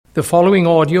The following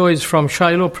audio is from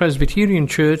Shiloh Presbyterian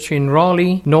Church in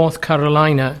Raleigh, North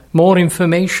Carolina. More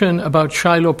information about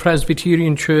Shiloh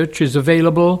Presbyterian Church is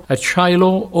available at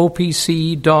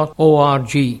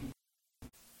shilohopc.org.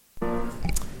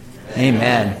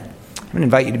 Amen. I'm going to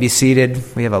invite you to be seated.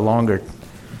 We have a longer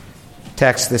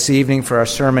text this evening for our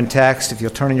sermon text. If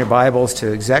you'll turn in your Bibles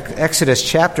to Exodus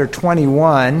chapter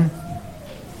 21,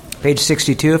 page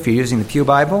 62 if you're using the Pew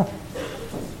Bible.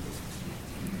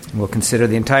 We'll consider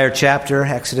the entire chapter,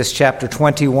 Exodus chapter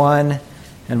 21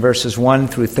 and verses 1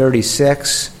 through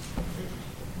 36.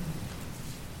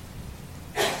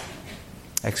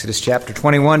 Exodus chapter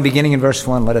 21, beginning in verse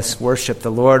 1. Let us worship the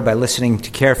Lord by listening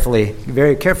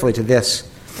very carefully to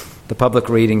this, the public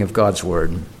reading of God's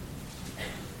Word.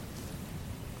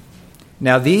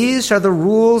 Now these are the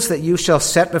rules that you shall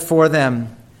set before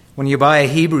them. When you buy a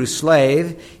Hebrew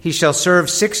slave, he shall serve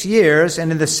 6 years,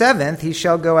 and in the 7th he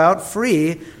shall go out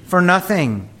free for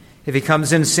nothing. If he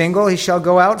comes in single, he shall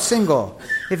go out single.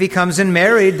 If he comes in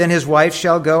married, then his wife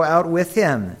shall go out with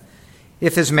him.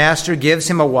 If his master gives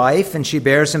him a wife, and she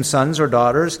bears him sons or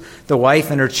daughters, the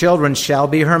wife and her children shall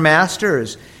be her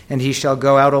master's, and he shall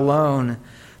go out alone.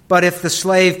 But if the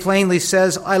slave plainly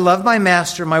says, I love my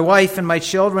master, my wife, and my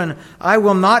children, I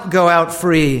will not go out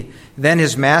free, then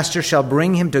his master shall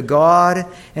bring him to God,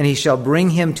 and he shall bring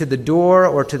him to the door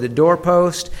or to the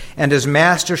doorpost, and his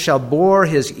master shall bore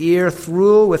his ear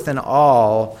through with an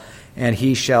awl, and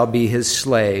he shall be his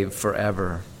slave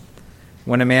forever.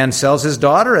 When a man sells his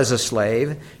daughter as a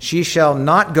slave, she shall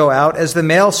not go out as the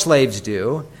male slaves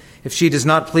do. If she does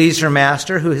not please her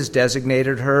master, who has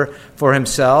designated her for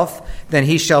himself, then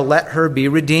he shall let her be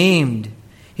redeemed.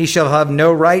 He shall have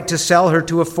no right to sell her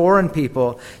to a foreign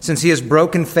people, since he has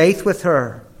broken faith with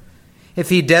her. If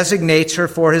he designates her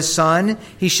for his son,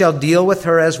 he shall deal with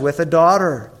her as with a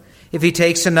daughter. If he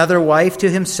takes another wife to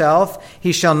himself,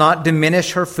 he shall not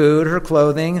diminish her food, her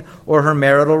clothing, or her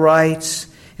marital rights.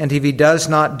 And if he does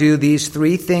not do these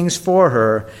 3 things for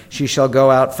her, she shall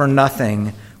go out for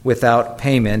nothing, without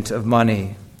payment of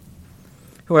money.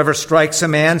 Whoever strikes a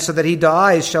man so that he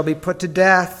dies shall be put to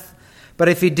death. But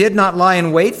if he did not lie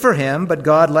in wait for him, but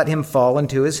God let him fall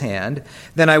into his hand,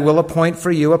 then I will appoint for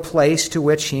you a place to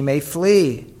which he may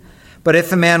flee. But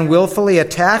if a man willfully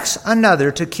attacks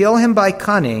another to kill him by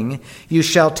cunning, you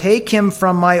shall take him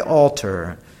from my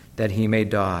altar, that he may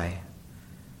die.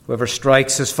 Whoever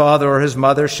strikes his father or his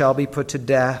mother shall be put to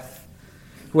death.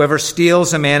 Whoever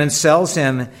steals a man and sells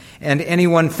him, and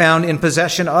anyone found in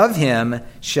possession of him,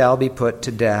 shall be put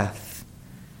to death.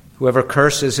 Whoever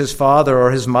curses his father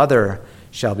or his mother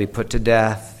shall be put to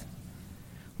death.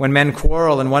 When men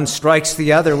quarrel and one strikes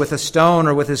the other with a stone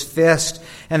or with his fist,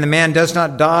 and the man does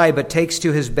not die but takes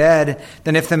to his bed,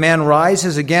 then if the man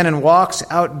rises again and walks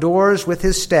outdoors with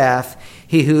his staff,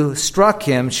 he who struck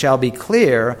him shall be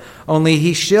clear, only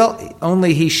he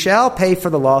shall pay for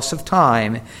the loss of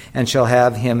time, and shall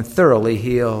have him thoroughly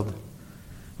healed.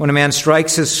 When a man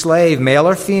strikes his slave, male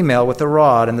or female, with a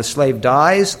rod, and the slave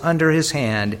dies under his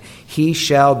hand, he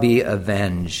shall be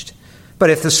avenged. But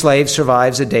if the slave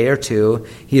survives a day or 2,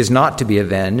 he is not to be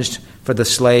avenged, for the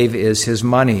slave is his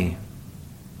money.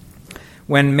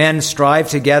 When men strive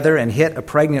together and hit a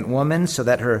pregnant woman so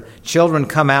that her children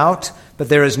come out, but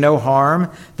there is no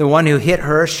harm, the one who hit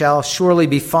her shall surely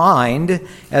be fined,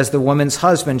 as the woman's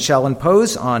husband shall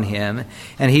impose on him,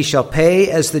 and he shall pay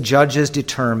as the judges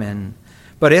determine.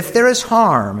 But if there is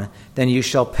harm, then you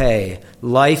shall pay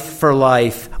life for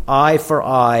life, eye for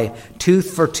eye,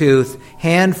 tooth for tooth,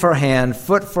 hand for hand,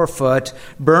 foot for foot,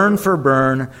 burn for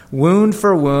burn, wound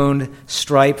for wound,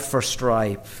 stripe for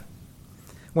stripe.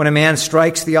 When a man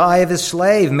strikes the eye of his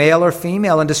slave, male or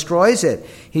female, and destroys it,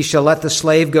 he shall let the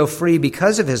slave go free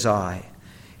because of his eye.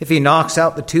 If he knocks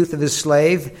out the tooth of his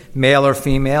slave, male or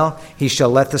female, he shall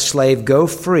let the slave go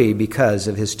free because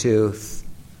of his tooth.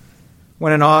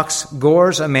 When an ox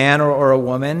gores a man or a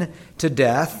woman to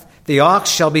death, the ox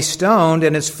shall be stoned,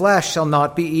 and its flesh shall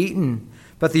not be eaten,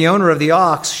 but the owner of the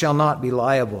ox shall not be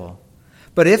liable.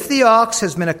 But if the ox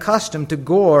has been accustomed to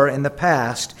gore in the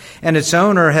past, and its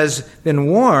owner has been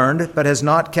warned but has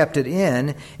not kept it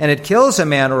in, and it kills a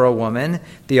man or a woman,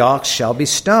 the ox shall be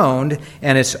stoned,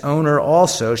 and its owner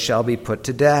also shall be put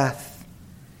to death.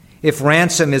 If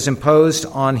ransom is imposed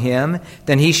on him,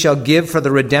 then he shall give for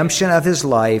the redemption of his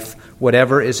life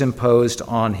whatever is imposed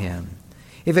on him.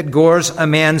 If it gores a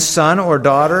man's son or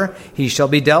daughter, he shall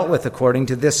be dealt with according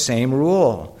to this same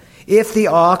rule. If the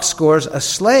ox gores a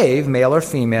slave, male or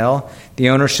female, the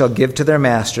owner shall give to their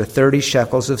master 30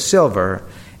 shekels of silver,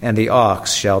 and the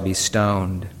ox shall be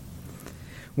stoned.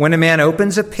 When a man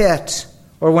opens a pit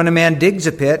Or when a man digs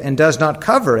a pit and does not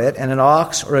cover it, and an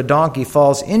ox or a donkey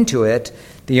falls into it,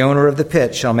 the owner of the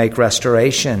pit shall make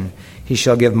restoration. He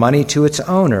shall give money to its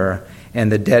owner,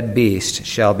 and the dead beast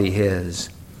shall be his.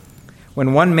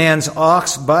 When one man's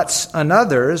ox butts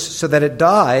another's so that it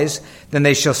dies, then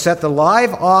they shall set the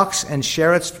live ox and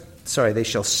share its they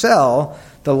shall sell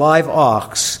the live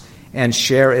ox and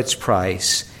share its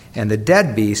price, and the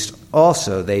dead beast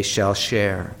also they shall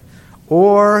share.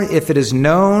 Or if it is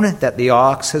known that the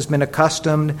ox has been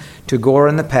accustomed to gore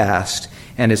in the past,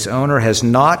 and its owner has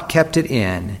not kept it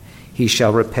in, he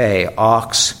shall repay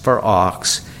ox for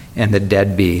ox, and the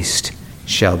dead beast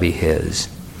shall be his.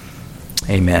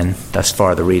 Amen. Thus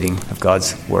far the reading of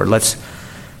God's word. Let's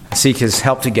seek his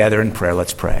help together in prayer.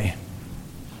 Let's pray.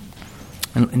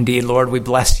 And indeed, Lord, we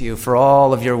bless you for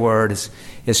all of your word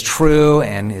is true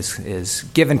and is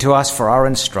given to us for our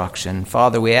instruction.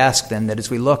 Father, we ask then that as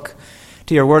we look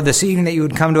to your word this evening, that you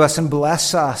would come to us and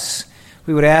bless us.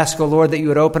 We would ask, O Lord, that you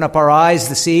would open up our eyes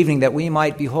this evening, that we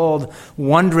might behold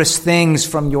wondrous things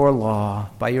from your law.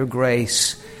 By your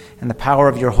grace and the power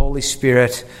of your Holy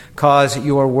Spirit, cause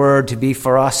your word to be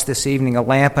for us this evening a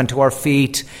lamp unto our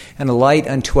feet and a light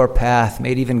unto our path.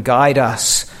 May it even guide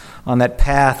us on that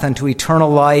path unto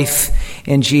eternal life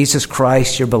in Jesus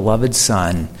Christ, your beloved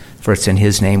Son. For it's in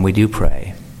his name we do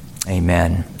pray.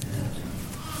 Amen.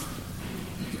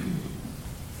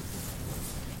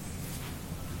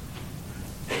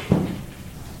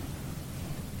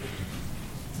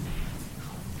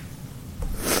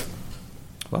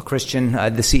 Well, Christian,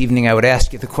 this evening I would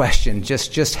ask you the question,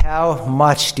 just how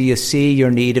much do you see your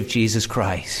need of Jesus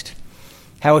Christ?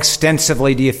 How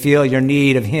extensively do you feel your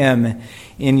need of him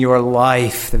in your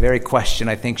life? The very question,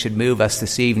 I think, should move us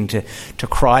this evening to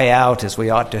cry out, as we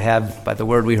ought to have by the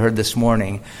word we heard this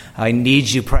morning, I need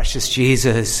you, precious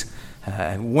Jesus.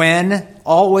 When,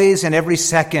 always, and every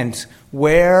second,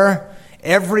 where,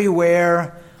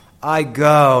 everywhere I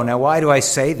go. Now, why do I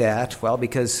say that? Well,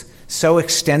 because so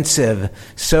extensive,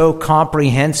 so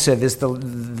comprehensive is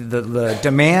the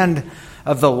demand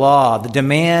of the law, the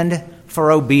demand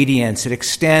for obedience. It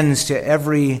extends to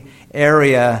every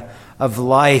area of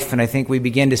life, and I think we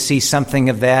begin to see something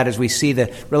of that as we see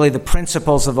the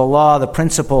principles of the law, the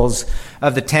principles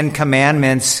of the Ten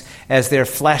Commandments as they're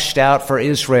fleshed out for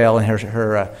Israel in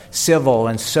her civil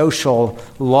and social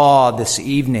law this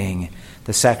evening.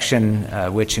 The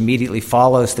section which immediately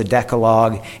follows the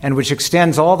Decalogue and which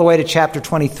extends all the way to chapter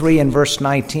 23 and verse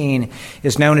 19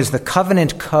 is known as the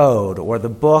Covenant Code, or the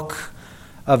Book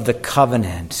of the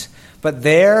Covenant. But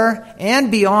there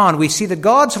and beyond, we see that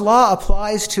God's law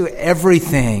applies to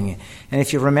everything. And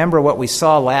if you remember what we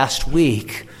saw last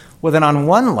week, well, then on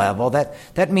one level,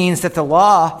 that means that the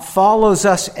law follows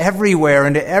us everywhere,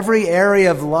 into every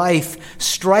area of life,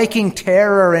 striking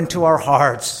terror into our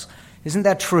hearts. Isn't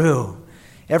that true?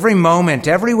 Every moment,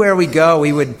 everywhere we go,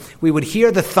 we would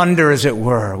hear the thunder, as it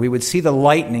were. We would see the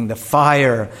lightning, the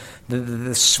fire,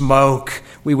 the smoke.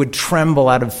 We would tremble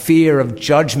out of fear of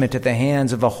judgment at the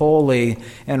hands of a holy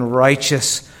and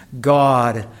righteous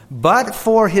God. But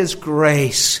for his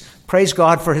grace, praise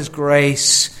God for his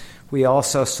grace, we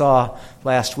also saw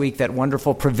last week that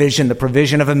wonderful provision, the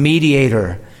provision of a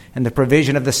mediator, and the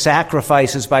provision of the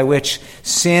sacrifices by which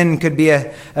sin could be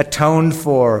atoned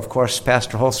for. Of course,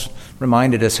 Pastor Holst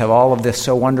reminded us how all of this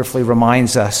so wonderfully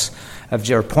reminds us of,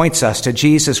 or points us to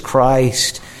Jesus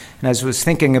Christ. And as I was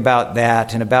thinking about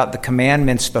that and about the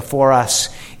commandments before us,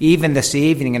 even this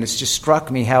evening, and it's just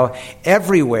struck me how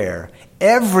everywhere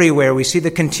we see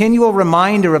the continual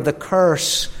reminder of the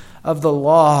curse of the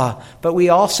law, but we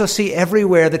also see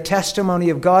everywhere the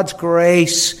testimony of God's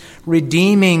grace,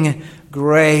 redeeming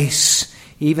grace,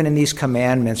 even in these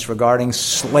commandments regarding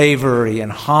slavery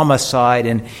and homicide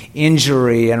and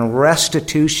injury and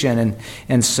restitution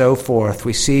and so forth.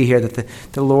 We see here that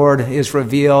the Lord is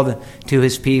revealed to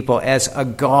his people as a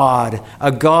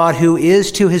God who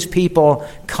is to his people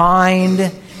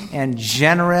kind and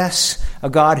generous, a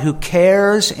God who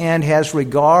cares and has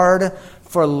regard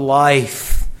for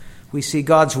life. We see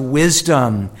God's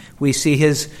wisdom. We see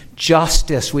his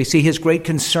justice. We see his great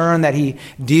concern that he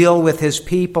deal with his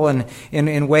people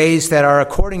in ways that are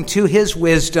according to his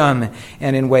wisdom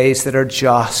and in ways that are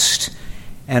just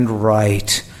and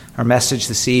right. Our message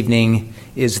this evening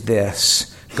is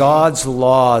this: God's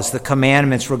laws, the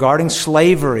commandments regarding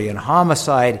slavery and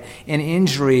homicide and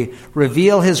injury,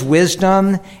 reveal his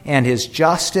wisdom and his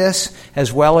justice,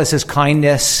 as well as his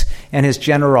kindness and his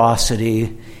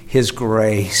generosity, his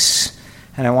grace.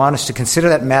 And I want us to consider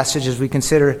that message as we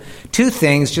consider two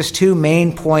things, just two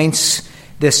main points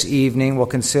this evening. We'll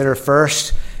consider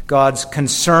first God's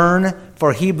concern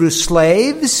for Hebrew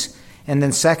slaves, And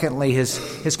then secondly,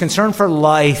 his concern for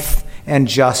life and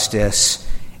justice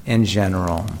in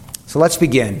general. So let's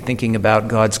begin thinking about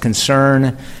God's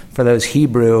concern for those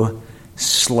Hebrew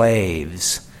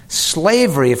slaves.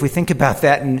 Slavery, if we think about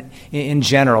that in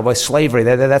general, by slavery,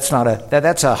 that's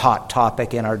a hot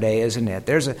topic in our day, isn't it?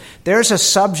 There's a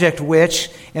subject which,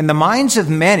 in the minds of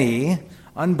many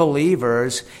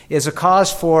unbelievers, is a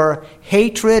cause for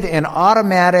hatred and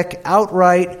automatic,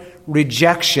 outright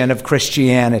rejection of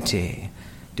Christianity.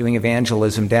 Doing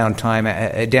evangelism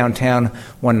downtown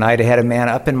one night, I had a man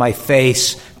up in my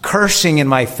face, cursing in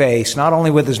my face, not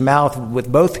only with his mouth,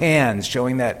 with both hands,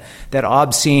 showing that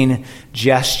obscene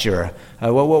gesture.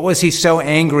 What was he so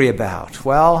angry about?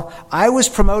 Well, I was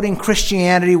promoting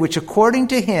Christianity, which according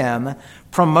to him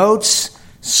promotes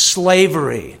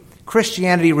slavery.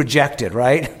 Christianity rejected,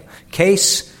 right?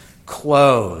 Case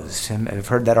closed. And I've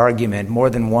heard that argument more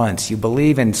than once. You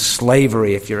believe in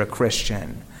slavery if you're a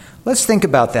Christian. Let's think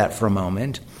about that for a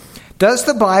moment. Does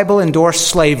the Bible endorse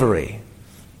slavery?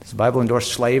 Does the Bible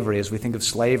endorse slavery? As we think of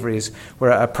slavery as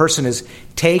where a person is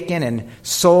taken and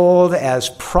sold as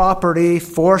property,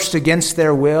 forced against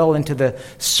their will into the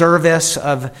service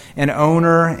of an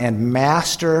owner and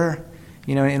master.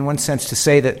 You know, in one sense, to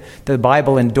say that the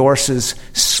Bible endorses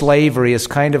slavery is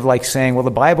kind of like saying, well, the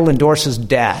Bible endorses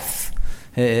death.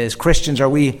 As Christians, are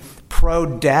we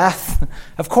pro-death?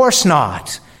 Of course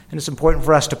not. And it's important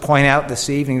for us to point out this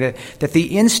evening that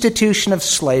the institution of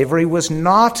slavery was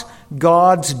not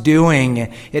God's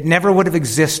doing. It never would have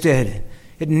existed.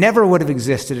 It never would have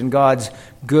existed in God's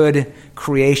good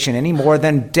creation, any more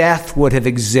than death would have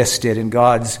existed in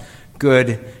God's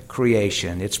good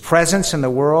creation. Its presence in the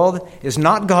world is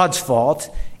not God's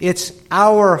fault. It's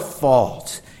our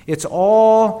fault. It's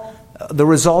all the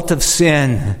result of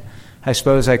sin. I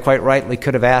suppose I quite rightly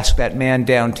could have asked that man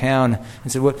downtown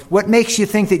and said, what makes you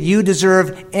think that you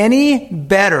deserve any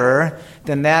better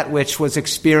than that which was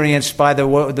experienced by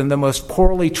the most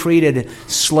poorly treated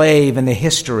slave in the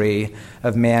history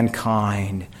of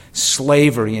mankind?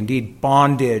 Slavery, indeed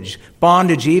bondage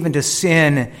even to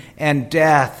sin and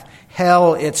death,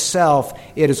 hell itself.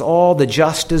 It is all the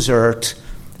just desert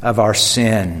of our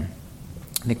sin.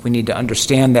 I think we need to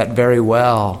understand that very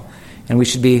well. And we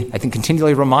should be, I think,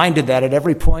 continually reminded that at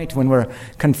every point when we're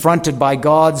confronted by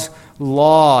God's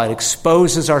law. It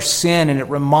exposes our sin and it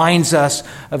reminds us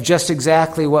of just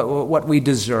exactly what we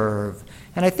deserve.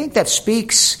 And I think that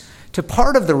speaks to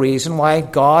part of the reason why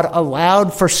God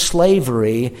allowed for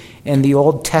slavery in the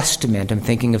Old Testament. I'm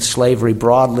thinking of slavery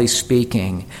broadly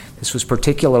speaking. This was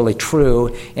particularly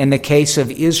true in the case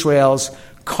of Israel's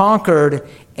conquered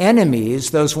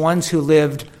enemies, those ones who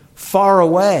lived far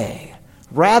away.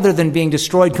 Rather than being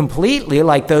destroyed completely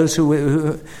like those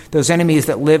enemies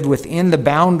that lived within the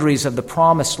boundaries of the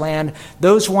promised land,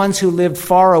 those ones who lived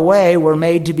far away were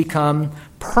made to become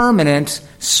permanent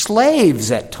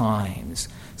slaves at times.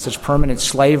 Such permanent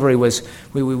slavery was,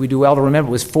 we do well to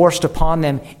remember, was forced upon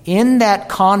them in that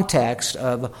context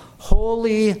of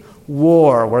holy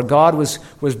war, where God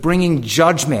was bringing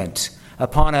judgment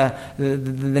upon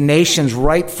the nations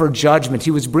ripe for judgment.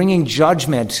 He was bringing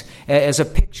judgment as a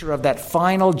picture of that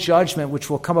final judgment which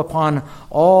will come upon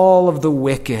all of the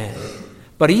wicked.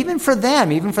 But even for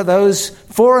them, even for those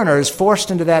foreigners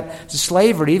forced into that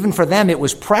slavery, even for them it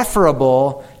was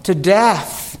preferable to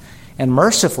death. And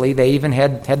mercifully, they even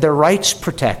had their rights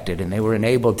protected, and they were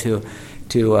enabled to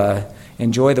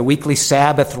enjoy the weekly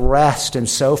Sabbath rest and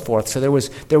so forth. So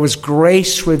there was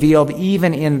grace revealed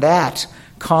even in that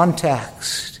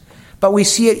context. But we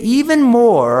see it even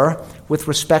more with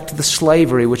respect to the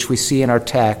slavery which we see in our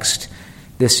text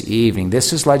this evening.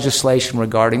 This is legislation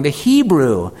regarding the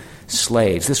Hebrew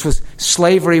slaves. This was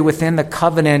slavery within the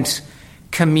covenant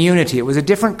community. It was a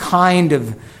different kind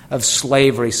of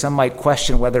slavery. Some might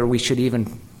question whether we should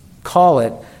even call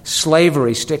it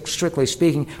slavery, strictly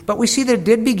speaking. But we see that it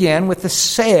did begin with the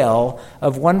sale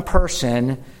of one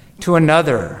person to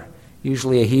another.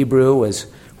 Usually a Hebrew was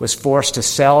forced to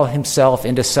sell himself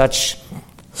into such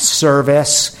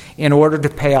service in order to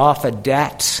pay off a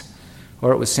debt,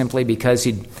 or it was simply because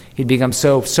he'd become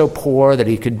so poor that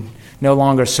he could no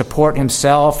longer support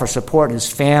himself or support his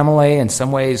family. In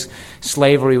some ways,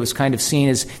 slavery was kind of seen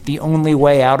as the only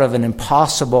way out of an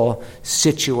impossible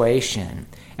situation.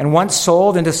 And once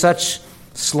sold into such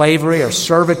slavery or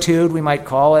servitude, we might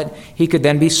call it, he could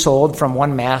then be sold from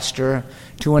one master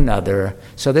to another.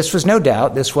 So this was no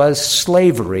doubt, this was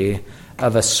slavery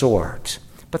of a sort.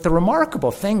 But the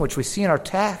remarkable thing which we see in our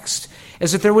text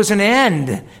is that there was an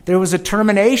end. There was a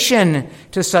termination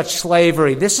to such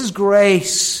slavery. This is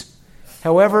grace.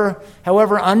 however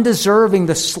undeserving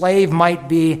the slave might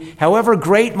be, however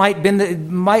great might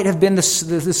have been the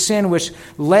sin which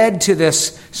led to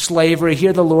this slavery,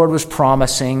 here the Lord was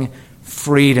promising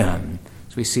freedom.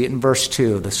 As we see it in verse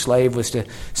 2, the slave was to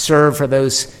serve for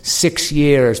those 6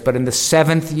 years, but in the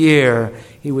 7th year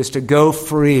he was to go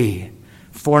free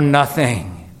for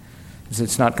nothing.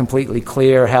 It's not completely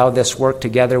clear how this worked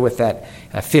together with that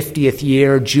 50th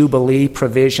year Jubilee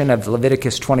provision of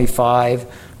Leviticus 25,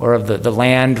 or of the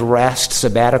land rest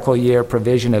sabbatical year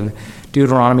provision of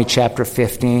Deuteronomy chapter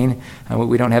 15.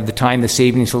 We don't have the time this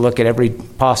evening to look at every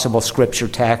possible scripture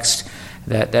text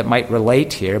that might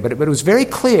relate here, but it was very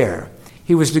clear.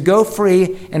 He was to go free.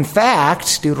 In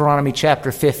fact, Deuteronomy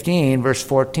chapter 15, verse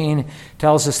 14,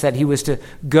 tells us that he was to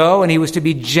go and he was to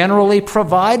be generally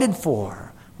provided for.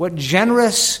 What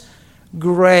generous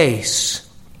grace.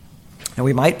 And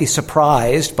we might be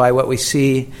surprised by what we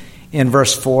see in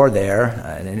verse 4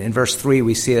 there. In verse 3,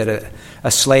 we see that a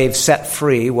slave set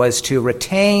free was to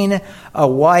retain a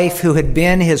wife who had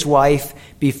been his wife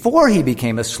before he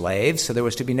became a slave. So there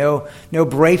was to be no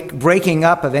breaking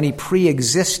up of any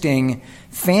pre-existing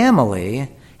family.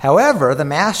 However, the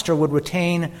master would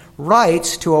retain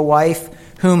rights to a wife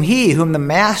whom the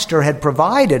master had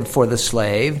provided for the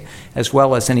slave, as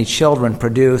well as any children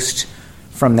produced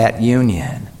from that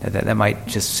union. That might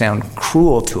just sound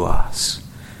cruel to us.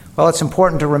 Well, it's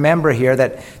important to remember here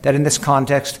that in this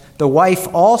context, the wife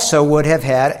also would have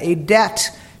had a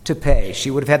debt to pay. She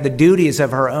would have had the duties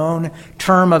of her own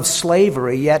term of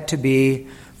slavery yet to be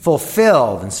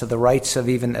fulfilled, and so the rights of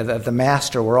the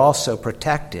master were also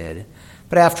protected.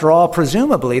 But after all,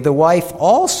 presumably, the wife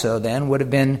also then would have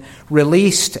been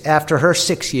released after her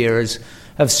 6 years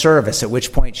of service, at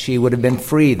which point she would have been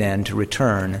free then to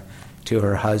return to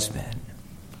her husband.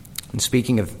 And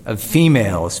speaking of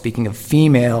female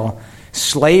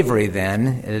slavery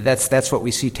then, that's what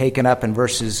we see taken up in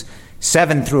verses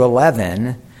 7 through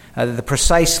 11. The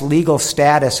precise legal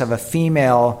status of a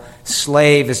female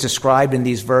slave as described in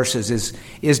these verses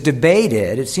is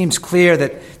debated. It seems clear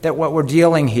that what we're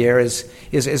dealing here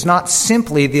is not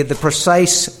simply the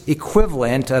precise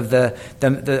equivalent of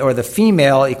the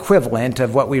female equivalent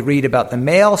of what we read about the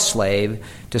male slave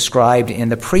described in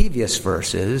the previous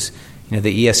verses.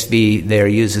 The ESV there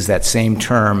uses that same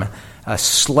term,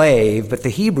 slave, but the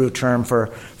Hebrew term for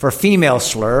female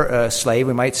slave,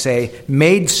 we might say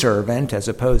maidservant as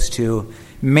opposed to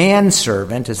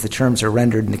manservant, as the terms are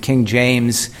rendered in the King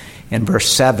James in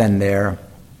verse 7 there.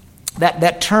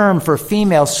 That term for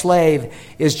female slave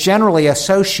is generally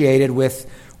associated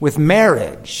with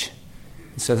marriage.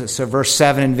 So verse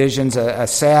 7 envisions a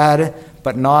sad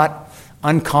but not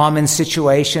uncommon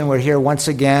situation where here once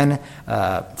again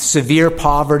severe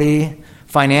poverty,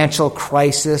 financial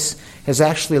crisis has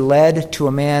actually led to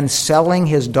a man selling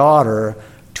his daughter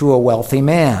to a wealthy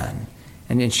man.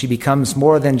 And then she becomes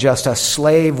more than just a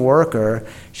slave worker,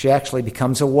 she actually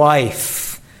becomes a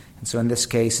wife. And so in this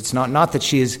case, it's not that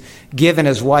she is given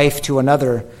as wife to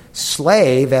another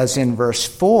slave, as in verse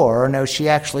 4. No, she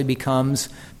actually becomes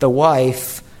the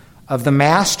wife of the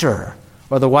master,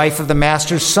 or the wife of the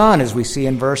master's son, as we see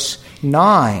in verse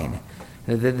 9.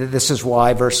 This is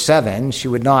why, verse 7, she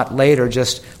would not later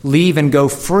just leave and go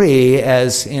free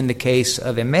as in the case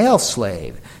of a male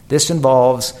slave. This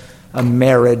involves a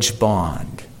marriage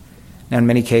bond. Now, in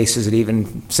many cases, it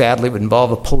even, sadly, would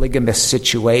involve a polygamous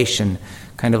situation,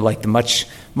 kind of like the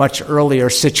much earlier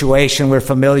situation we're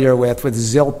familiar with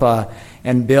Zilpah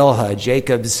and Bilhah,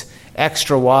 Jacob's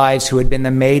extra wives who had been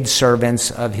the maidservants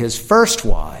of his first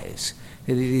wives.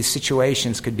 These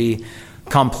situations could be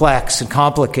complex and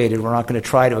complicated. We're not going to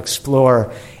try to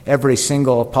explore every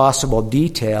single possible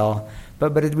detail,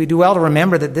 but we do well to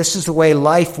remember that this is the way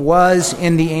life was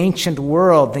in the ancient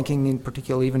world, thinking in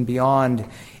particular even beyond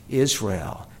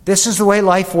Israel. This is the way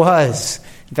life was.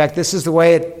 In fact, this is the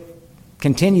way it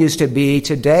continues to be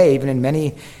today, even in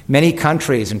many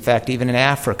countries. In fact, even in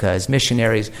Africa, as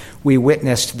missionaries, we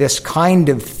witnessed this kind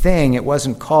of thing. It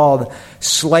wasn't called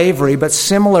slavery, but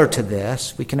similar to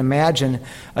this. We can imagine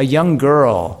a young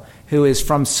girl who is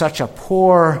from such a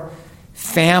poor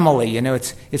family.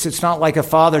 It's not like a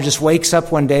father just wakes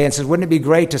up one day and says, wouldn't it be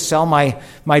great to sell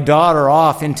my daughter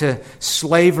off into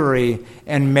slavery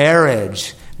and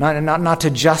marriage? not to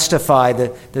justify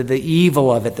the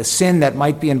evil of it, the sin that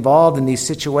might be involved in these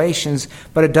situations,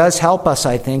 but it does help us,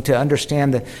 I think, to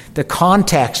understand the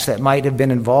context that might have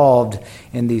been involved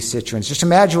in these situations. Just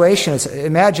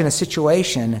imagine a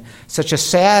situation, such a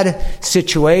sad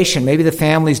situation. Maybe the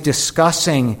family's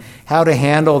discussing how to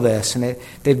handle this, and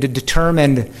they've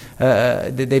determined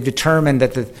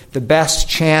that the best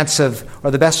chance of,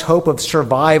 or the best hope of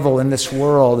survival in this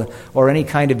world, or any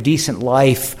kind of decent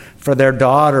life for their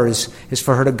daughters, is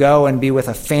for her to go and be with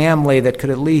a family that could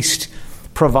at least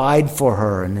provide for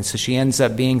her. And so she ends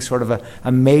up being sort of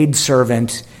a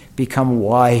maidservant, become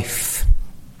wife.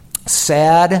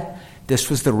 Sad. This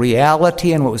was the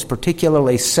reality, and what was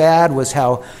particularly sad was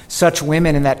how such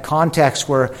women in that context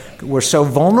were so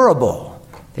vulnerable.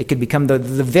 They could become the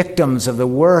victims of the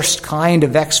worst kind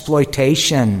of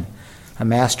exploitation. A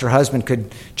master husband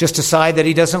could just decide that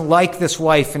he doesn't like this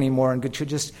wife anymore and could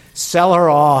just sell her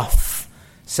off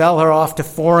to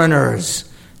foreigners.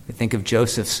 I think of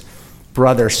Joseph's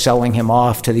brother selling him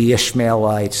off to the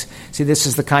Ishmaelites. See, this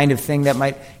is the kind of thing that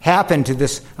might happen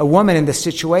to a woman in this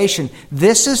situation.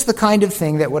 This is the kind of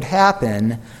thing that would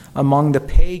happen among the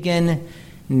pagan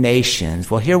nations.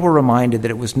 Well, here we're reminded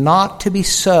that it was not to be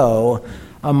so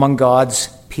among God's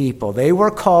people. They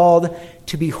were called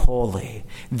to be holy.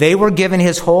 They were given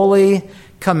his holy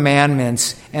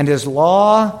commandments, and his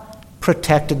law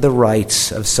protected the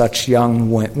rights of such young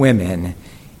women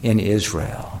in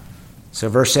Israel. So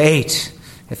verse 8,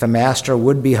 if a master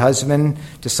would-be husband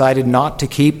decided not to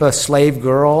keep a slave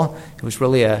girl, it was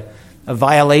really a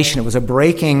violation. It was a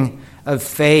breaking of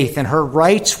faith, and her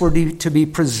rights were to be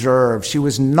preserved. She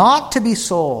was not to be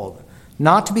sold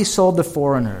to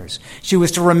foreigners. She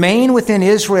was to remain within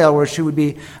Israel, where she would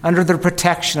be under the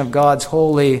protection of God's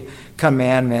holy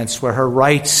commandments, where her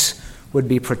rights would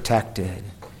be protected.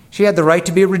 She had the right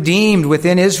to be redeemed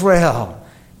within Israel.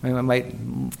 I might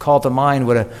call to mind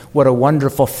what a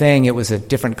wonderful thing. It was a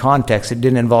different context. It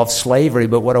didn't involve slavery,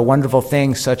 but what a wonderful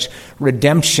thing such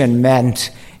redemption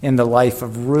meant in the life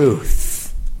of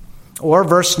Ruth. Or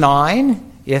verse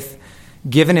 9, if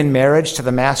given in marriage to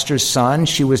the master's son,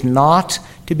 she was not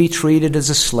to be treated as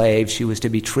a slave. She was to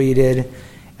be treated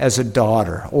as a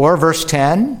daughter. Or verse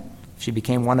 10, she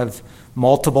became one of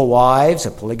multiple wives,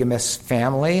 a polygamous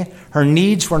family. Her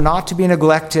needs were not to be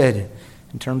neglected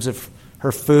in terms of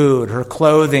her food, her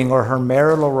clothing, or her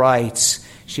marital rights.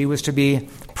 She was to be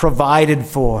provided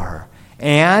for.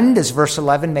 And, as verse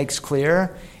 11 makes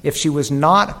clear, if she was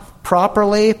not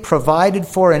properly provided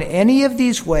for in any of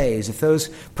these ways, if those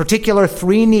particular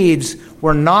three needs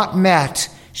were not met,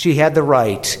 she had the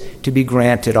right to be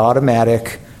granted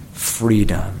automatic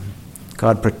freedom.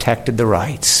 God protected the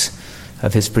rights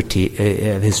of his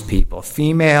people.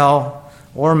 Female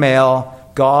or male,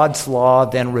 God's law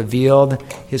then revealed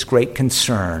his great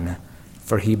concern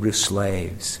for Hebrew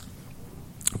slaves.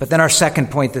 But then our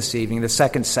second point this evening, the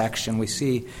second section, we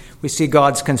see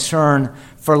God's concern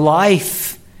for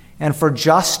life and for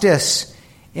justice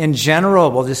in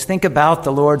general. We'll just think about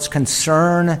the Lord's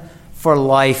concern for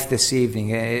life this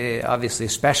evening, obviously,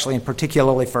 especially and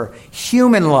particularly for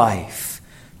human life.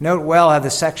 Note well how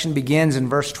the section begins in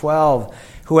verse 12.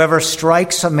 Whoever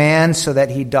strikes a man so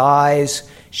that he dies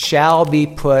shall be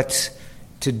put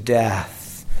to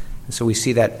death. And so we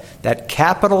see that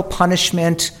capital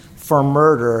punishment for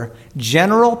murder,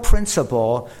 general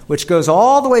principle, which goes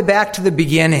all the way back to the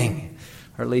beginning,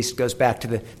 or at least goes back to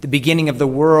the beginning of the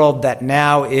world that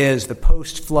now is, the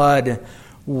post-flood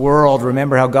world.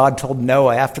 Remember how God told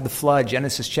Noah after the flood,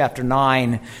 Genesis chapter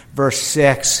 9, verse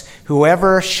 6,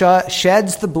 whoever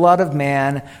sheds the blood of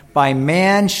man, by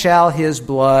man shall his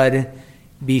blood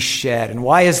be shed. And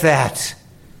why is that?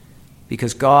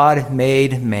 Because God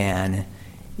made man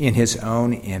in his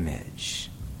own image.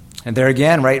 And there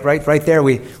again, right there,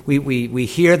 we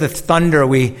hear the thunder.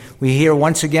 We hear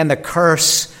once again the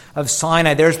curse of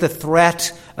Sinai. There's the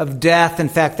threat of death. In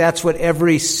fact, that's what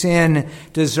every sin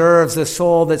deserves. The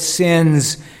soul that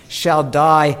sins shall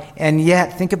die. And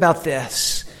yet, think about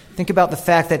this. Think about the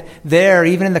fact that there,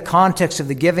 even in the context of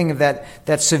the giving of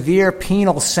that severe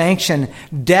penal sanction,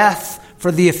 death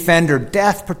for the offender,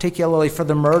 death particularly for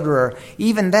the murderer,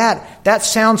 even that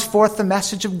sounds forth the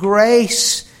message of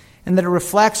grace, and that it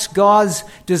reflects God's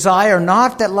desire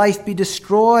not that life be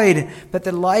destroyed, but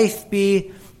that life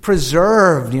be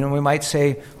preserved. We might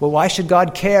say, well, why should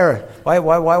God care? Why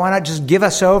not just give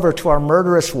us over to our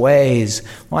murderous ways?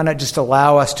 Why not just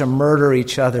allow us to murder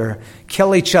each other,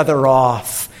 kill each other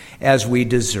off as we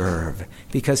deserve?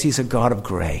 Because he's a God of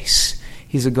grace.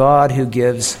 He's a God who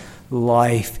gives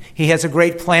life. He has a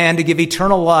great plan to give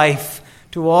eternal life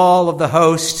to all of the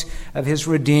host of his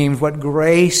redeemed. What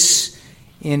grace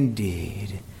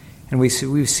indeed. And we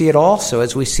see it also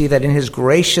as we see that in his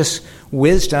gracious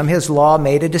wisdom, his law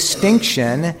made a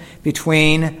distinction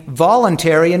between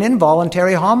voluntary and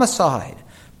involuntary homicide,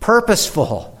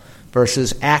 purposeful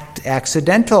versus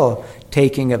accidental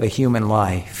taking of a human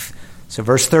life. So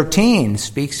verse 13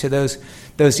 speaks to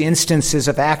those instances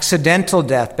of accidental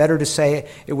death. Better to say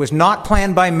it was not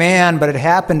planned by man, but it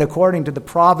happened according to the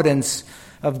providence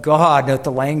of God. Note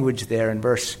the language there in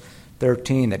verse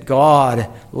 13, that God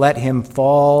let him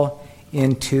fall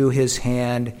into his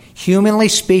hand. Humanly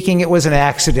speaking, it was an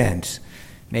accident.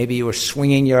 Maybe you were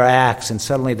swinging your axe and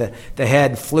suddenly the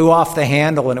head flew off the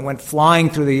handle and it went flying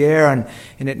through the air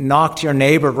and it knocked your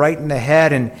neighbor right in the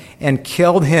head and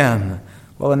killed him.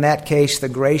 Well, in that case, the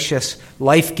gracious,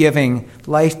 life-giving,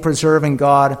 life-preserving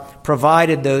God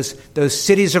provided those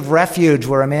cities of refuge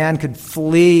where a man could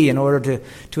flee in order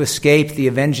to escape the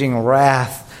avenging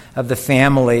wrath of the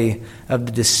family of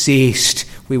the deceased.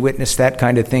 We witnessed that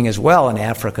kind of thing as well in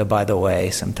Africa, by the way.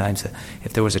 Sometimes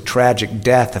if there was a tragic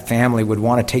death, a family would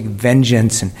want to take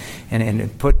vengeance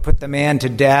and put the man to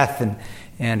death.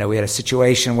 And we had a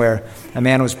situation where a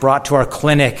man was brought to our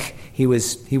clinic. He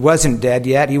wasn't dead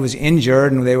yet. He was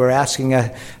injured, and they were asking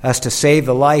us to save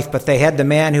the life. But they had the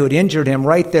man who had injured him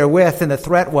right there with, and the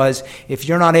threat was, if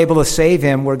you're not able to save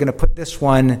him, we're going to put this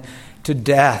one to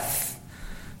death.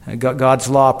 God's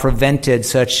law prevented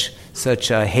such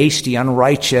a hasty,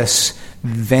 unrighteous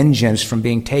vengeance from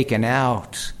being taken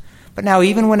out. But now,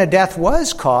 even when a death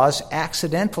was caused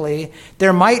accidentally,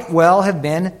 there might well have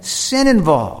been sin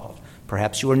involved.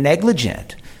 Perhaps you were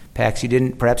negligent. Perhaps you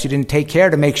didn't take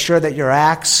care to make sure that your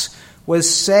axe was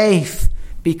safe.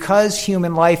 Because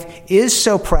human life is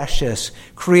so precious,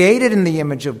 created in the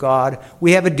image of God,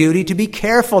 we have a duty to be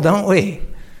careful, don't we?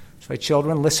 So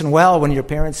children, listen well when your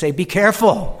parents say, be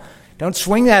careful. Don't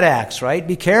swing that axe, right?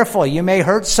 Be careful. You may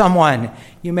hurt someone.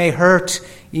 You may hurt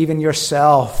even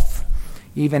yourself.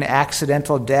 Even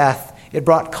accidental death, it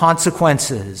brought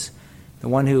consequences. The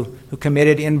one who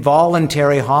committed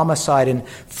involuntary homicide and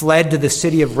fled to the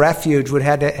city of refuge would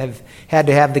had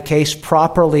to have the case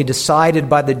properly decided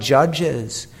by the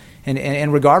judges.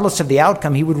 And regardless of the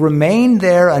outcome, he would remain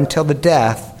there until the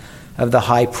death of the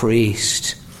high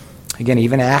priest. Again,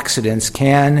 even accidents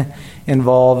can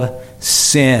involve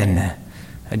sin.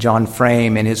 John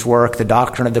Frame, in his work, The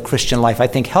Doctrine of the Christian Life, I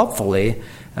think helpfully,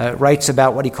 writes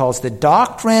about what he calls the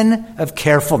doctrine of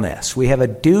carefulness. We have a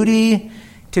duty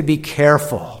to be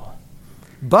careful.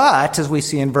 But, as we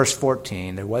see in verse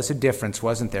 14, there was a difference,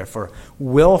 wasn't there, for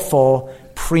willful,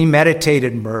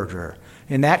 premeditated murder.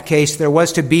 In that case, there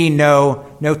was to be no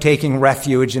taking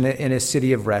refuge in a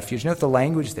city of refuge. Note the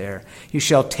language there. You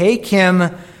shall take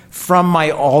him from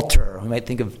my altar. We might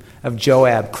think of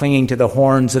Joab clinging to the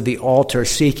horns of the altar,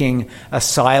 seeking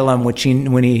asylum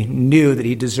when he knew that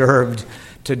he deserved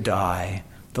to die.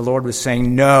 The Lord was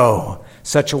saying, no,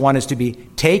 such a one is to be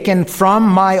taken from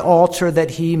my altar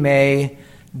that he may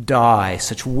die.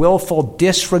 Such willful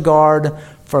disregard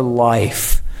for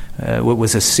life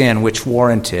was a sin which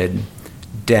warranted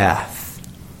death.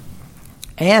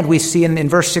 And we see in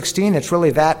verse 16, it's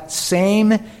really that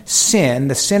same sin,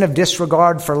 the sin of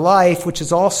disregard for life, which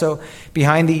is also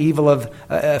behind the evil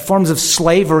of forms of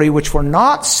slavery which were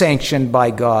not sanctioned by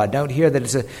God. Note here that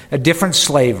it's a different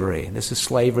slavery. This is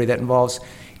slavery that involves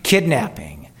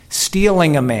kidnapping,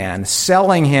 stealing a man,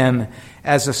 selling him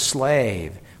as a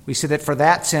slave. We see that for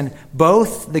that sin,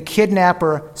 both the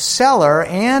kidnapper, seller,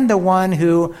 and the one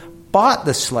who bought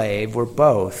the slave were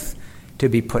both to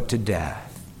be put to death.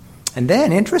 And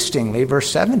then, interestingly, verse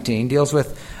 17 deals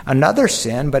with another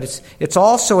sin, but it's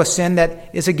also a sin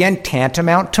that is, again,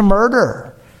 tantamount to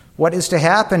murder. What is to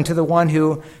happen to the one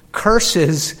who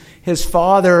curses his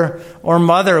father or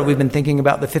mother? We've been thinking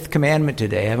about the fifth commandment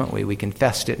today, haven't we? We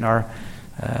confessed it in our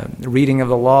reading of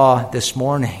the law this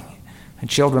morning. And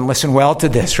children, listen well to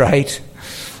this, right?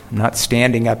 I'm not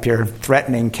standing up here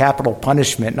threatening capital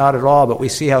punishment, not at all, but we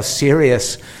see how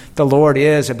serious the Lord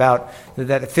is about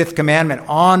that fifth commandment.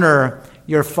 Honor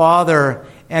your father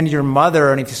and your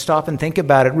mother. And if you stop and think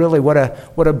about it, really what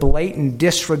a blatant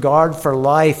disregard for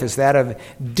life is that of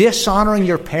dishonoring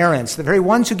your parents, the very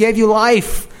ones who gave you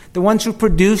life, the ones who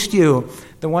produced you,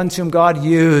 the ones whom God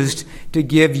used to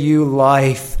give you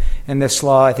life. And this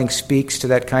law, I think, speaks to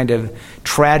that kind of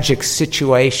tragic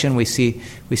situation. We see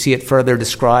it further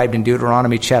described in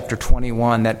Deuteronomy chapter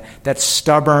 21, that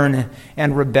stubborn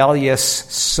and rebellious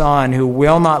son who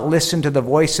will not listen to the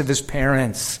voice of his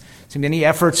parents. Any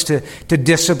efforts to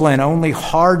discipline only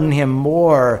harden him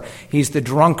more. He's the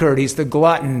drunkard. He's the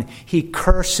glutton. He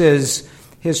curses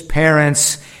his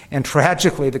parents. And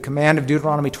tragically, the command of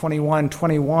Deuteronomy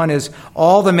 21:21 is,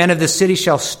 all the men of the city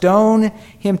shall stone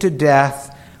him to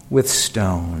death with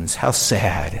stones. How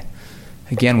sad.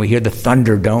 Again, we hear the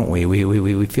thunder, don't we?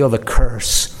 We feel the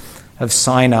curse of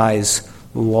Sinai's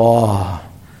law.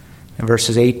 And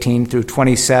verses 18 through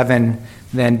 27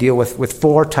 then deal with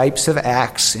four types of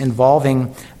acts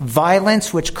involving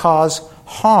violence which cause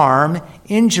harm,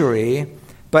 injury,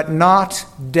 but not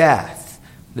death.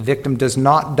 The victim does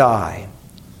not die.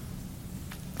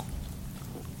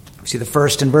 We see the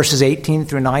first in verses 18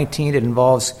 through 19. It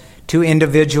involves two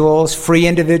individuals, free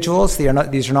individuals.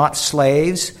 These are not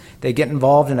slaves. They get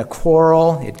involved in a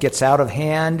quarrel. It gets out of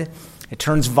hand. It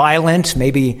turns violent.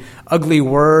 Maybe ugly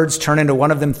words turn into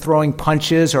one of them throwing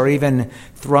punches or even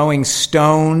throwing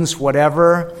stones,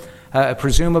 whatever.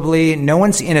 Presumably, no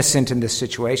one's innocent in this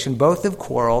situation. Both have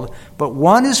quarreled, but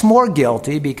one is more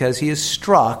guilty because he has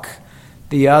struck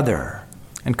the other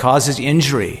and causes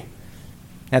injury.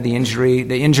 Now, the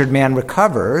injured man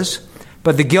recovers,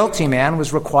 but the guilty man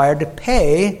was required to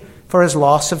pay for his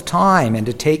loss of time and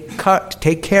to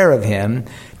take care of him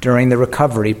during the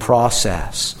recovery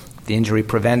process. The injury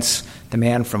prevents the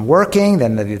man from working,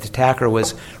 then the attacker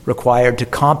was required to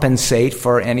compensate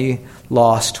for any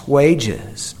lost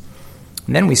wages.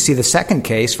 And then we see the second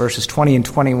case, verses 20 and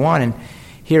 21, and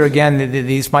here again,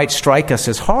 these might strike us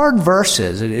as hard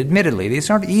verses. Admittedly, these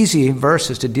aren't easy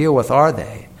verses to deal with, are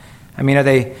they? I mean, are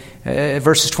they,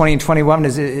 verses 20 and 21,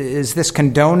 is this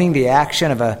condoning the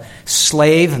action of a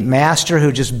slave master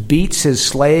who just beats his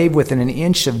slave within an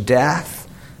inch of death?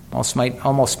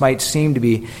 Almost might seem to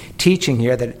be teaching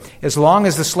here that as long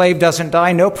as the slave doesn't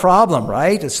die, no problem,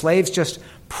 right? A slave's just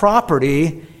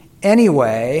property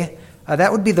anyway.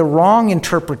 That would be the wrong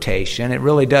interpretation. It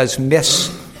really does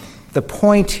miss the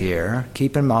point here.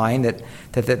 Keep in mind that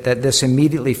this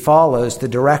immediately follows the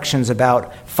directions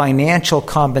about financial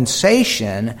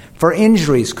compensation for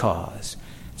injuries caused.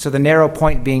 So the narrow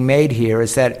point being made here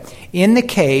is that in the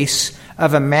case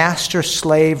of a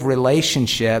master-slave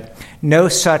relationship, no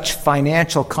such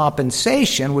financial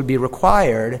compensation would be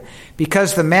required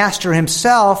because the master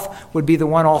himself would be the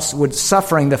one also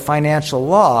suffering the financial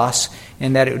loss,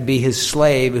 and that it would be his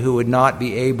slave who would not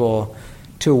be able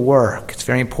to work. It's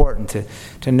very important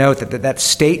to note that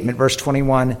statement, verse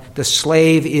 21, the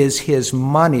slave is his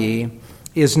money,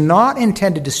 is not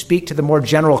intended to speak to the more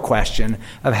general question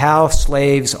of how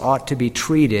slaves ought to be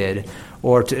treated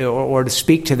or to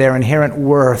speak to their inherent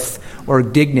worth or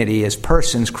dignity as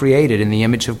persons created in the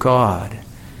image of God.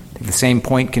 I think the same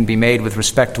point can be made with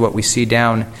respect to what we see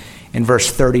down in verse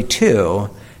 32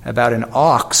 about an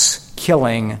ox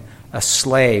killing a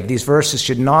slave. These verses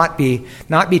should not be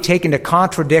taken to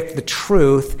contradict the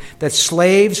truth that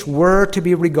slaves were to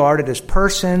be regarded as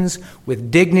persons with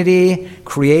dignity,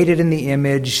 created in the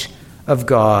image of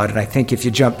God. And I think if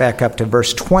you jump back up to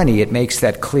verse 20, it makes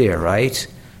that clear, right?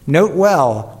 Note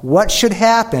well, what should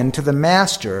happen to the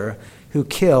master who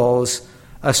kills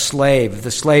a slave? If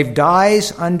the slave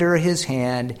dies under his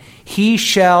hand, he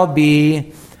shall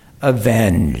be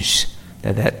avenged.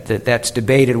 That's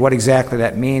debated what exactly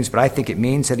that means, but I think it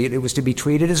means that it was to be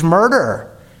treated as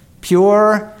murder,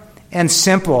 pure and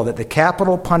simple, that the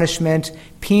capital punishment,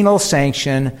 penal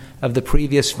sanction of the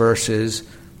previous verses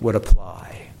would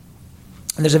apply.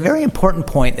 And there's a very important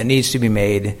point that needs to be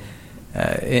made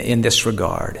in this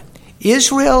regard.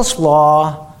 Israel's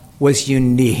law was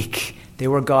unique. They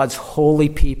were God's holy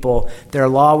people. Their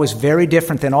law was very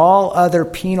different than all other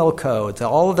penal codes,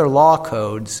 all other law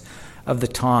codes of the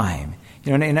time.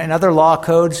 You know, in other law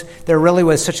codes, there really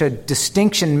was such a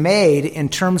distinction made in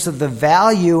terms of the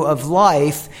value of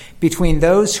life between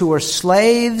those who were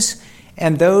slaves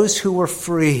and those who were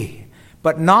free.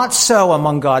 But not so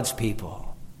among God's people.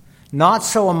 Not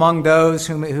so among those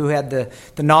who had the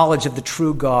knowledge of the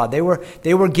true God. They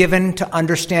were given to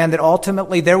understand that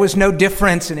ultimately there was no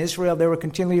difference in Israel. They were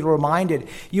continually reminded,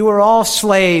 you were all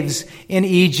slaves in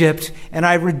Egypt, and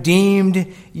I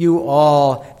redeemed you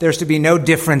all. There's to be no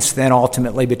difference then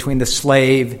ultimately between the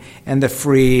slave and the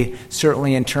free,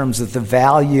 certainly in terms of the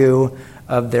value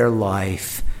of their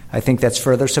life. I think that's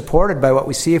further supported by what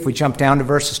we see if we jump down to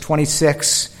verses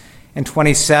 26 and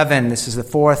 27. This is the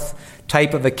fourth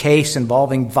type of a case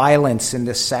involving violence in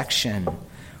this section.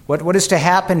 What is to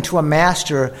happen to a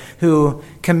master who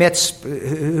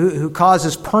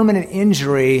causes permanent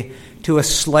injury to a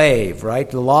slave, right?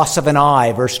 The loss of an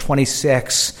eye, verse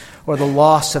 26, or the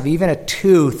loss of even a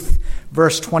tooth,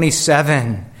 verse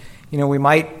 27. You know, we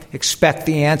might expect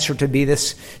the answer to be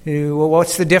this, well,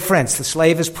 what's the difference? The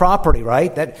slave is property,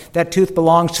 right? That tooth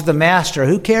belongs to the master.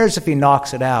 Who cares if he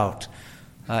knocks it out?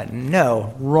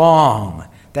 No, wrong.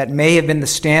 that may have been the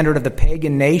standard of the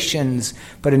pagan nations,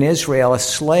 but in Israel, a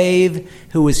slave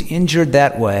who was injured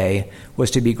that way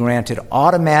was to be granted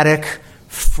automatic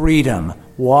freedom.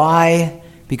 Why?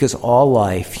 Because all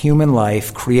life, human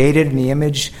life, created in the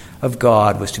image of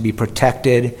God, was to be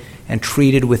protected and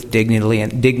treated with dignity,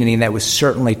 and that was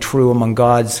certainly true among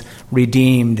God's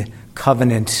redeemed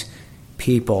covenant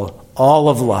people. All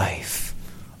of life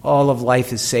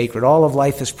is sacred. All of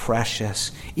life is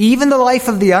precious. Even the life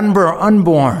of the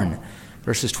unborn.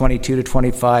 Verses 22 to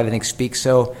 25, I think, speak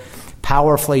so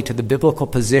powerfully to the biblical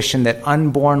position that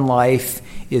unborn life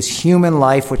is human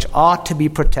life, which ought to be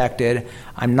protected.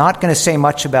 I'm not going to say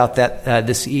much about that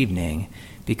this evening,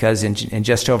 because in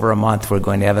just over a month we're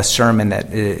going to have a sermon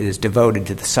that is devoted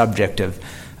to the subject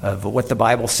of what the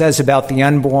Bible says about the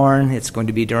unborn. It's going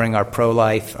to be during our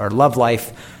pro-life, our love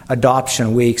life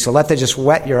adoption week. So let that just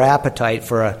whet your appetite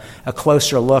for a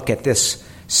closer look at this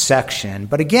section.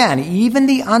 But again, even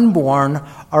the unborn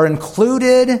are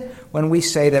included when we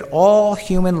say that all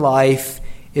human life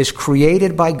is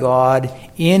created by God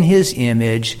in his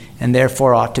image and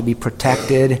therefore ought to be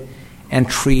protected and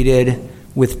treated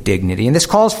with dignity. And this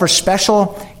calls for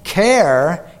special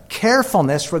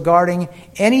carefulness regarding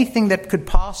anything that could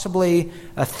possibly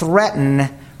threaten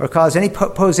or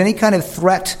pose any kind of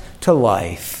threat to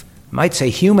life. I might say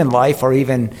human life or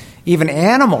even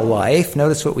animal life.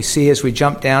 Notice what we see as we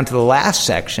jump down to the last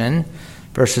section,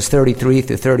 verses 33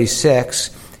 through 36.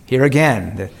 Here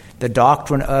again, the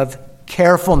doctrine of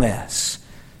carefulness.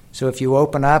 So if you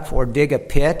open up or dig a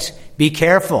pit, be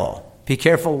careful. Be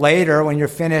careful later when you're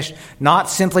finished, not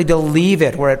simply to leave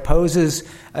it where it poses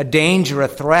a danger, a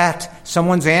threat.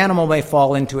 Someone's animal may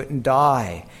fall into it and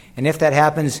die. And if that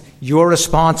happens, you're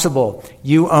responsible.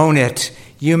 You own it.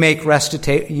 You make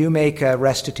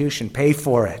restitution. Pay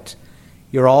for it.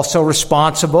 You're also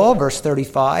responsible, verse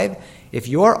 35, if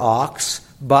your ox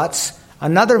butts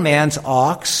another man's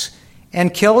ox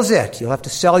and kills it. You'll have to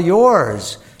sell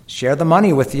yours. Share the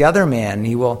money with the other man.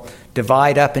 He will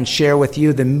divide up and share with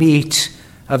you the meat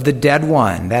of the dead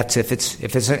one. That's if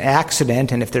it's an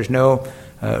accident and if there's no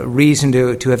reason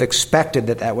to have expected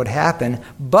that would happen.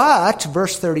 But,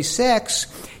 verse 36,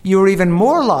 you are even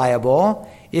more liable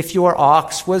if your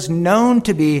ox was known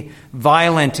to be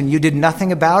violent and you did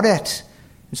nothing about it.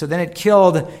 And so then it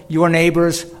killed your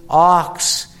neighbor's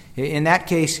ox. In that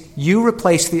case, you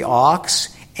replace the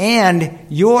ox, and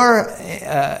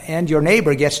your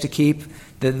neighbor gets to keep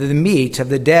the meat of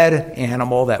the dead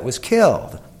animal that was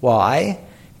killed. Why?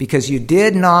 Because you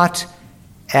did not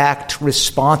act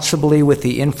responsibly with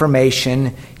the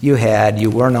information you had. You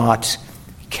were not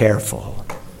careful.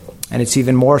 And it's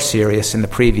even more serious in the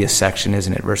previous section,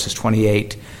 isn't it? Verses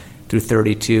 28 through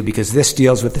 32, because this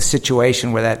deals with the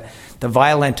situation where the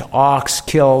violent ox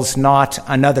kills not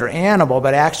another animal,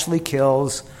 but actually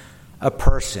kills a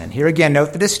person. Here again,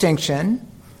 note the distinction.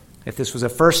 If this was a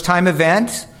first-time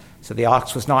event, so the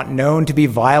ox was not known to be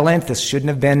violent, this shouldn't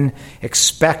have been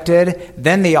expected,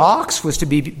 then the ox was to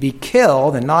be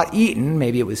killed and not eaten.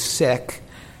 Maybe it was sick,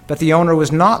 but the owner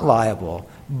was not liable.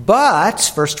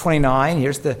 But, verse 29,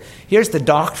 here's the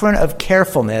doctrine of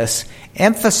carefulness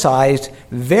emphasized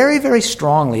very, very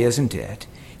strongly, isn't it?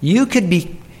 You could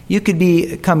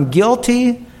become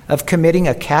guilty of committing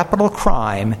a capital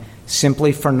crime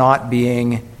simply for not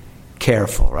being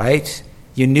careful, right?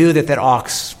 You knew that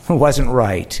ox wasn't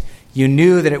right. You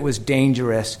knew that it was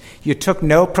dangerous. You took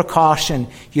no precaution.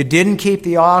 You didn't keep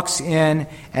the ox in,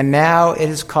 and now it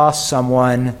has cost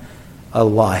someone a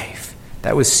life.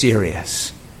 That was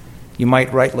serious. You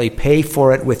might rightly pay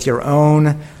for it with your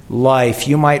own life.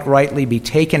 You might rightly be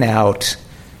taken out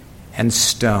and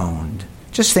stoned.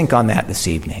 Just think on that this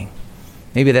evening.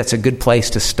 Maybe that's a good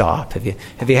place to stop. Have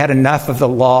you had enough of the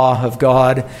law of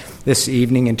God this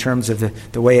evening in terms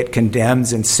of the way it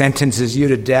condemns and sentences you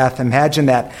to death? Imagine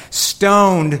that,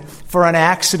 stoned for an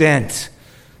accident.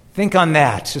 Think on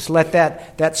that. Just let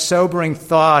that sobering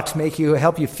thought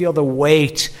help you feel the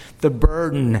weight, the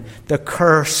burden, the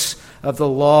curse of the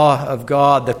law of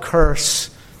God, the curse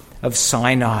of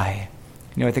Sinai.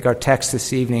 I think our text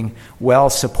this evening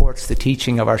well supports the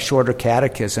teaching of our shorter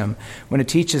catechism when it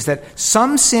teaches that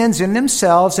some sins in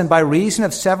themselves and by reason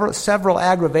of several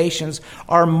aggravations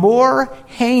are more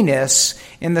heinous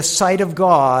in the sight of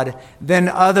God than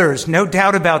others. No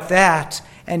doubt about that.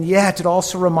 And yet it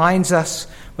also reminds us,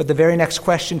 what the very next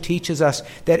question teaches us,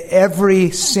 that every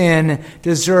sin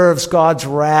deserves God's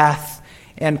wrath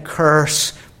and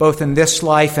curse, both in this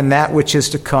life and that which is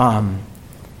to come.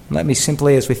 Let me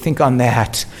simply, as we think on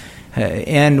that,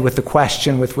 end with the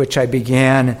question with which I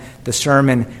began the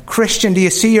sermon. Christian, do you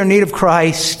see your need of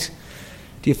Christ?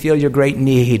 Do you feel your great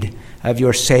need of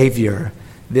your Savior,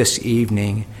 this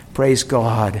evening. Praise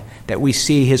God that we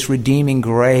see his redeeming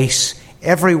grace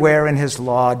everywhere in his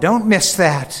law. Don't miss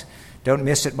that. Don't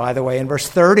miss it, by the way, in verse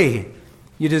 30.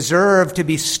 You deserve to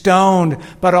be stoned,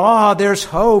 but there's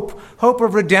hope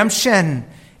of redemption.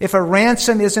 If a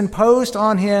ransom is imposed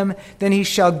on him, then he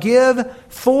shall give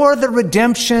for the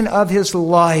redemption of his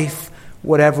life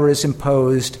whatever is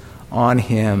imposed on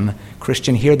him.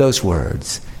 Christian, hear those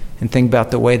words and think about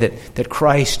the way that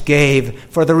Christ gave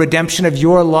for the redemption of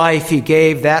your life. He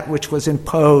gave that which was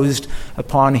imposed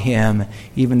upon him,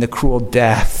 even the cruel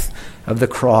death of the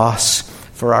cross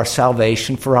for our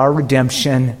salvation, for our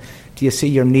redemption. Do you see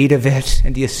your need of it?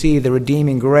 And do you see the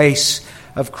redeeming grace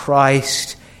of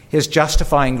Christ, his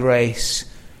justifying grace,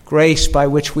 grace by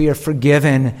which we are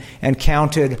forgiven and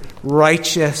counted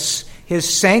righteous,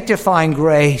 his sanctifying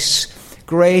grace,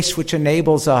 grace which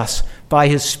enables us by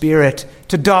his Spirit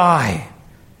to die?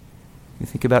 You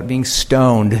think about being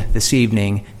stoned this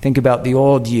evening. Think about the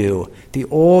old you,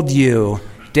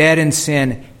 dead in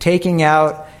sin, taken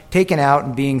out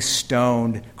and being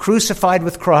stoned, crucified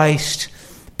with Christ,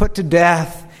 put to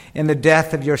death in the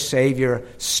death of your Savior,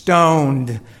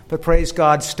 stoned, but praise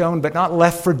God, stoned, but not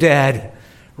left for dead,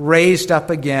 raised up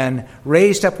again,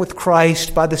 raised up with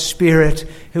Christ by the Spirit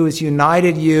who has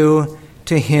united you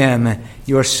to him,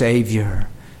 your Savior.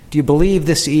 Do you believe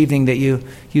this evening that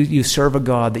you serve a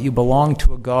God, that you belong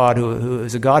to a God who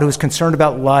is a God who is concerned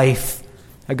about life,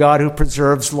 a God who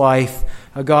preserves life,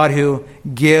 a God who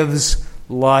gives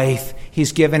life?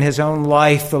 He's given his own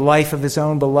life, the life of his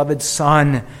own beloved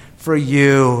Son, for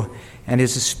you, and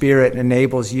his Spirit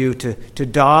enables you to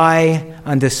die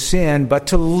unto sin, but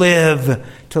to live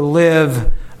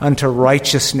unto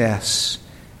righteousness.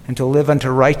 And to live unto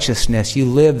righteousness, you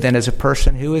live then as a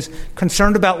person who is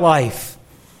concerned about life,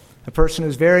 a person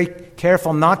who's very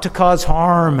careful not to cause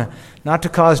harm, not to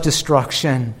cause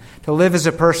destruction, to live as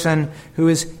a person who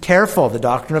is careful, the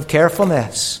doctrine of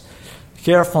carefulness,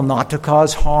 careful not to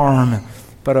cause harm,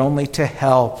 but only to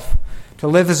help, to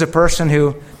live as a person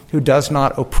who does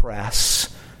not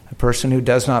oppress, a person who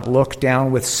does not look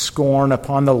down with scorn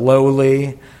upon the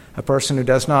lowly, a person who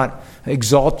does not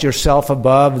exalt yourself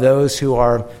above those who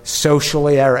are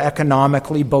socially or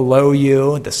economically below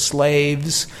you, the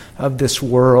slaves of this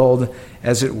world,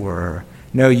 as it were.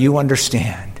 No, you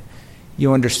understand.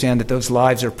 You understand that those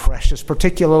lives are precious,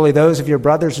 particularly those of your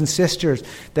brothers and sisters,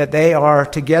 that they are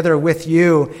together with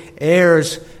you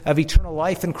heirs of eternal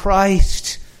life in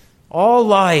Christ, all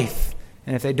life.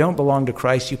 And if they don't belong to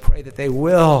Christ, you pray that they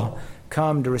will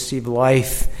come to receive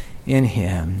life in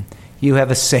him. You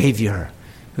have a Savior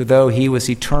who, though he was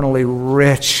eternally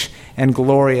rich and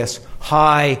glorious,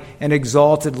 high and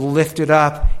exalted, lifted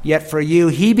up, yet for you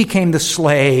he became the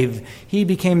slave, he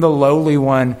became the lowly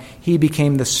one, he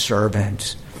became the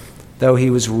servant. Though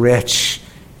he was rich,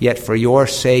 yet for your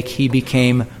sake he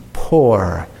became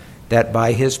poor, that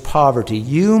by his poverty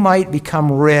you might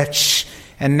become rich.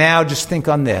 And now just think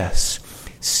on this.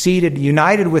 Seated,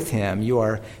 united with him. You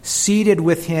are seated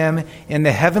with him in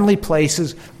the heavenly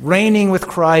places, reigning with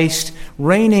Christ,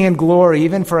 reigning in glory,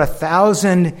 even for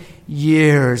 1,000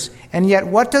 years. And yet,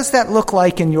 what does that look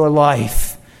like in your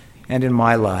life and in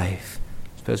my life?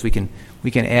 I suppose we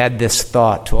can add this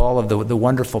thought to all of the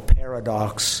wonderful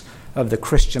paradox of the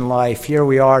Christian life. Here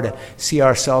we are to see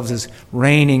ourselves as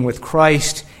reigning with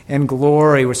Christ in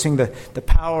glory. We're seeing the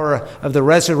power of the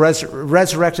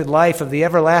resurrected life of the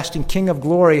everlasting King of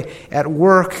glory at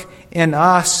work in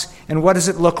us. And what does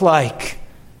it look like?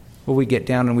 Well, we get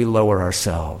down and we lower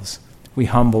ourselves. We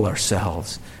humble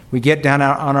ourselves. We get down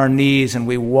on our knees and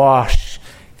we wash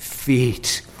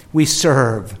feet. We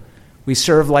serve. We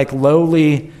serve like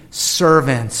lowly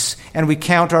servants. And we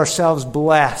count ourselves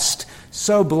blessed,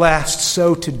 so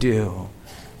to do.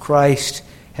 Christ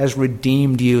has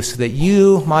redeemed you so that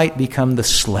you might become the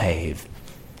slave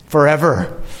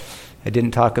forever. I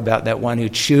didn't talk about that one who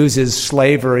chooses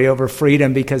slavery over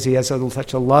freedom because he has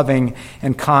such a loving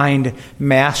and kind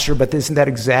master, but isn't that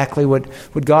exactly what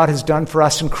God has done for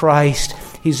us in Christ?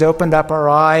 He's opened up our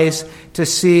eyes to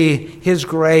see his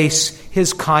grace,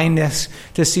 his kindness,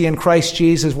 to see in Christ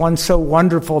Jesus one so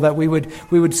wonderful that we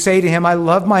would say to him, I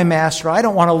love my master. I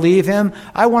don't want to leave him.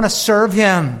 I want to serve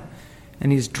him.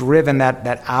 And he's driven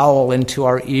that owl into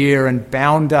our ear and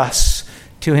bound us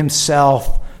to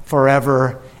himself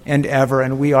forever and ever.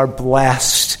 And we are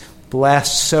blessed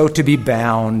so to be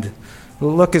bound.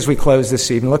 Look as we close this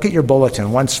evening. Look at your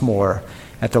bulletin once more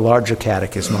at the larger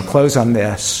catechism. I'll close on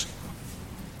this.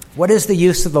 What is the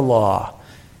use of the law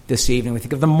this evening? We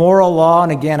think of the moral law,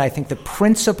 and again, I think the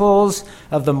principles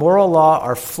of the moral law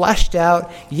are fleshed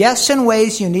out, yes, in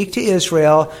ways unique to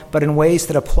Israel, but in ways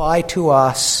that apply to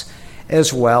us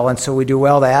as well. And so we do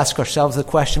well to ask ourselves the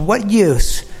question, what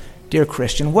use, dear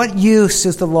Christian, what use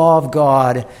is the law of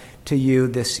God to you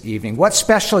this evening? What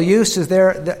special use is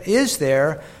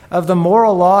there of the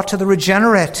moral law to the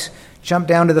regenerate? Jump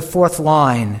down to the 4th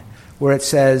line where it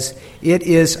says, it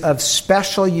is of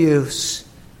special use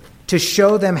to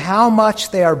show them how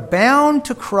much they are bound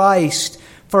to Christ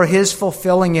for his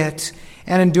fulfilling it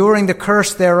and enduring the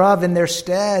curse thereof in their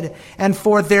stead, and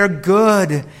for their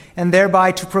good, and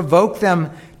thereby to provoke them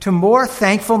to more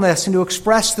thankfulness and to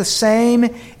express the same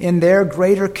in their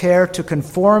greater care to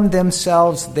conform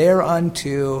themselves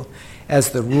thereunto as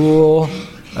the rule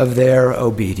of their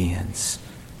obedience.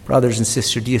 Brothers and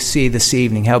sisters, do you see this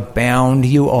evening how bound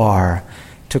you are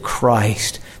to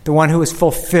Christ, the one who has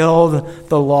fulfilled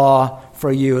the law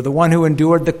for you, the one who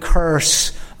endured the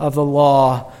curse of the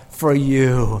law for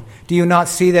you? Do you not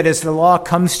see that as the law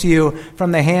comes to you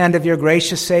from the hand of your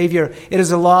gracious Savior, it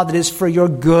is a law that is for your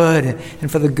good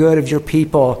and for the good of your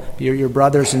people, your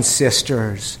brothers and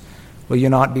sisters? Will you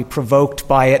not be provoked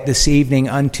by it this evening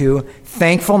unto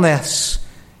thankfulness?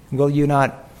 Will you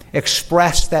not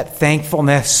express that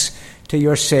thankfulness to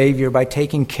your Savior by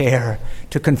taking care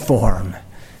to conform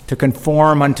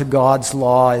unto God's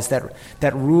law as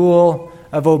that rule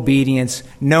of obedience,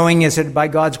 knowing as that by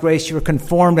God's grace you are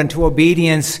conformed unto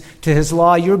obedience to his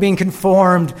law, you're being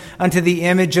conformed unto the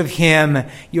image of him,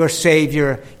 your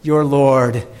Savior, your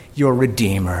Lord, your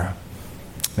Redeemer.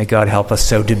 May God help us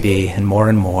so to be, and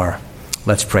more.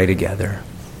 Let's pray together.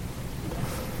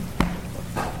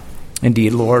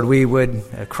 Indeed, Lord, we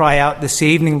would cry out this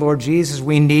evening, Lord Jesus,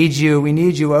 we need you. We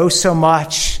need you oh so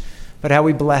much. But how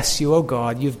we bless you, oh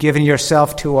God. You've given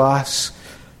yourself to us.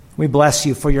 We bless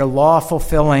you for your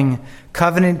law-fulfilling,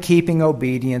 covenant-keeping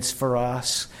obedience for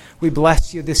us. We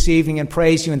bless you this evening and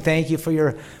praise you and thank you for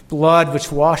your blood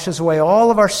which washes away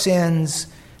all of our sins.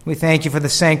 We thank you for the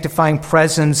sanctifying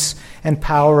presence and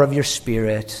power of your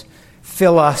Spirit.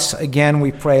 Fill us again,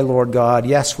 we pray, Lord God,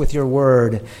 yes, with your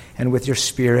word and with your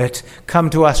Spirit. Come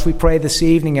to us, we pray, this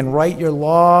evening and write your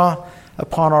law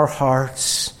upon our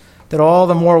hearts, that all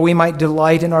the more we might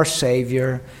delight in our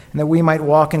Savior, and that we might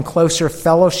walk in closer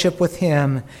fellowship with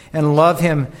him and love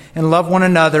one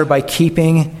another by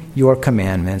keeping your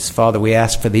commandments. Father, we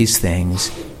ask for these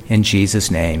things in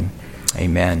Jesus' name.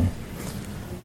 Amen.